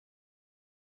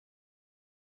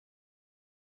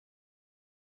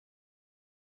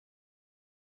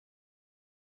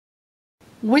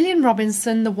William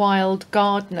Robinson, the Wild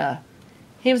Gardener.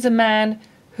 He was a man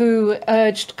who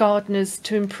urged gardeners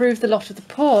to improve the lot of the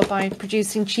poor by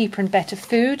producing cheaper and better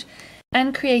food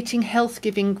and creating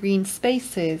health-giving green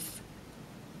spaces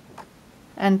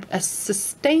and a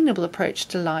sustainable approach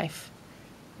to life.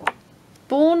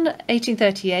 Born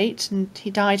 1838 and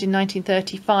he died in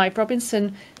 1935,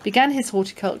 Robinson began his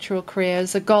horticultural career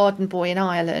as a garden boy in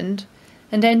Ireland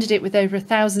and ended it with over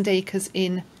 1,000 acres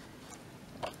in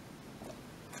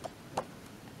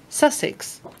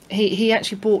Sussex. He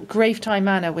actually bought Gravetye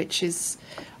Manor, which is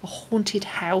a haunted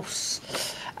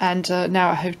house and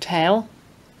now a hotel,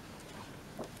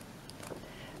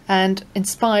 and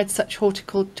inspired such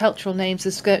horticultural names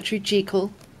as Gertrude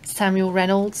Jekyll, Samuel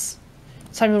Reynolds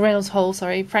Hole,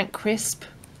 Frank Crisp,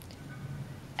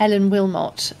 Ellen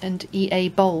Willmott and E.A.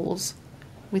 Bowles,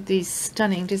 with these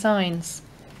stunning designs.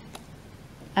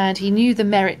 And he knew the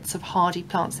merits of hardy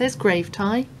plants. There's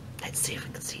Gravetye. Let's see if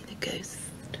I can see the ghost.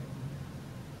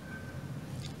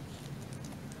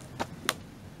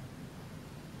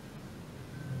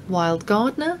 Wild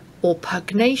Gardener or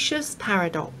Pugnacious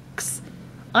Paradox.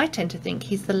 I tend to think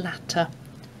he's the latter.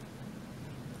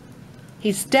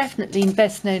 He's definitely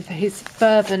best known for his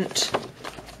fervent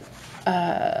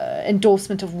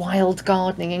endorsement of wild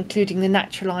gardening, including the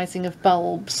naturalising of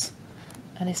bulbs.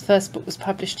 And his first book was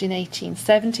published in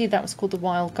 1870. That was called The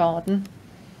Wild Garden.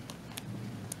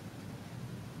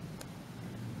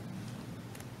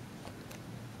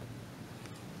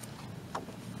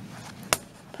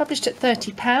 Published at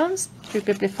 £30 through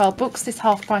bibliophilebooks. This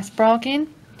half-price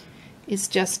bargain is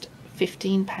just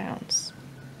 £15.